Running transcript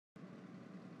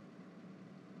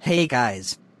Hey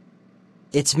guys,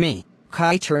 it's me,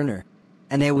 Kai Turner,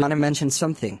 and I wanna mention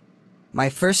something. My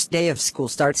first day of school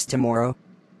starts tomorrow,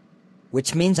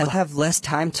 which means I'll have less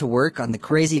time to work on the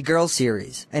Crazy Girl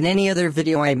series and any other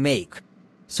video I make.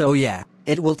 So yeah,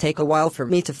 it will take a while for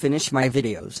me to finish my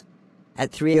videos.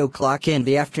 At 3 o'clock in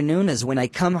the afternoon is when I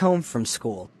come home from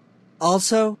school.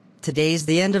 Also, today's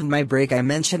the end of my break I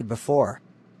mentioned before,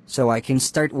 so I can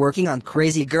start working on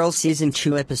Crazy Girl Season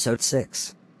 2 Episode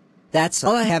 6. That's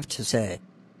all I have to say.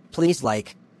 Please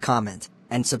like, comment,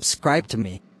 and subscribe to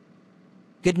me.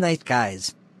 Good night,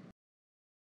 guys.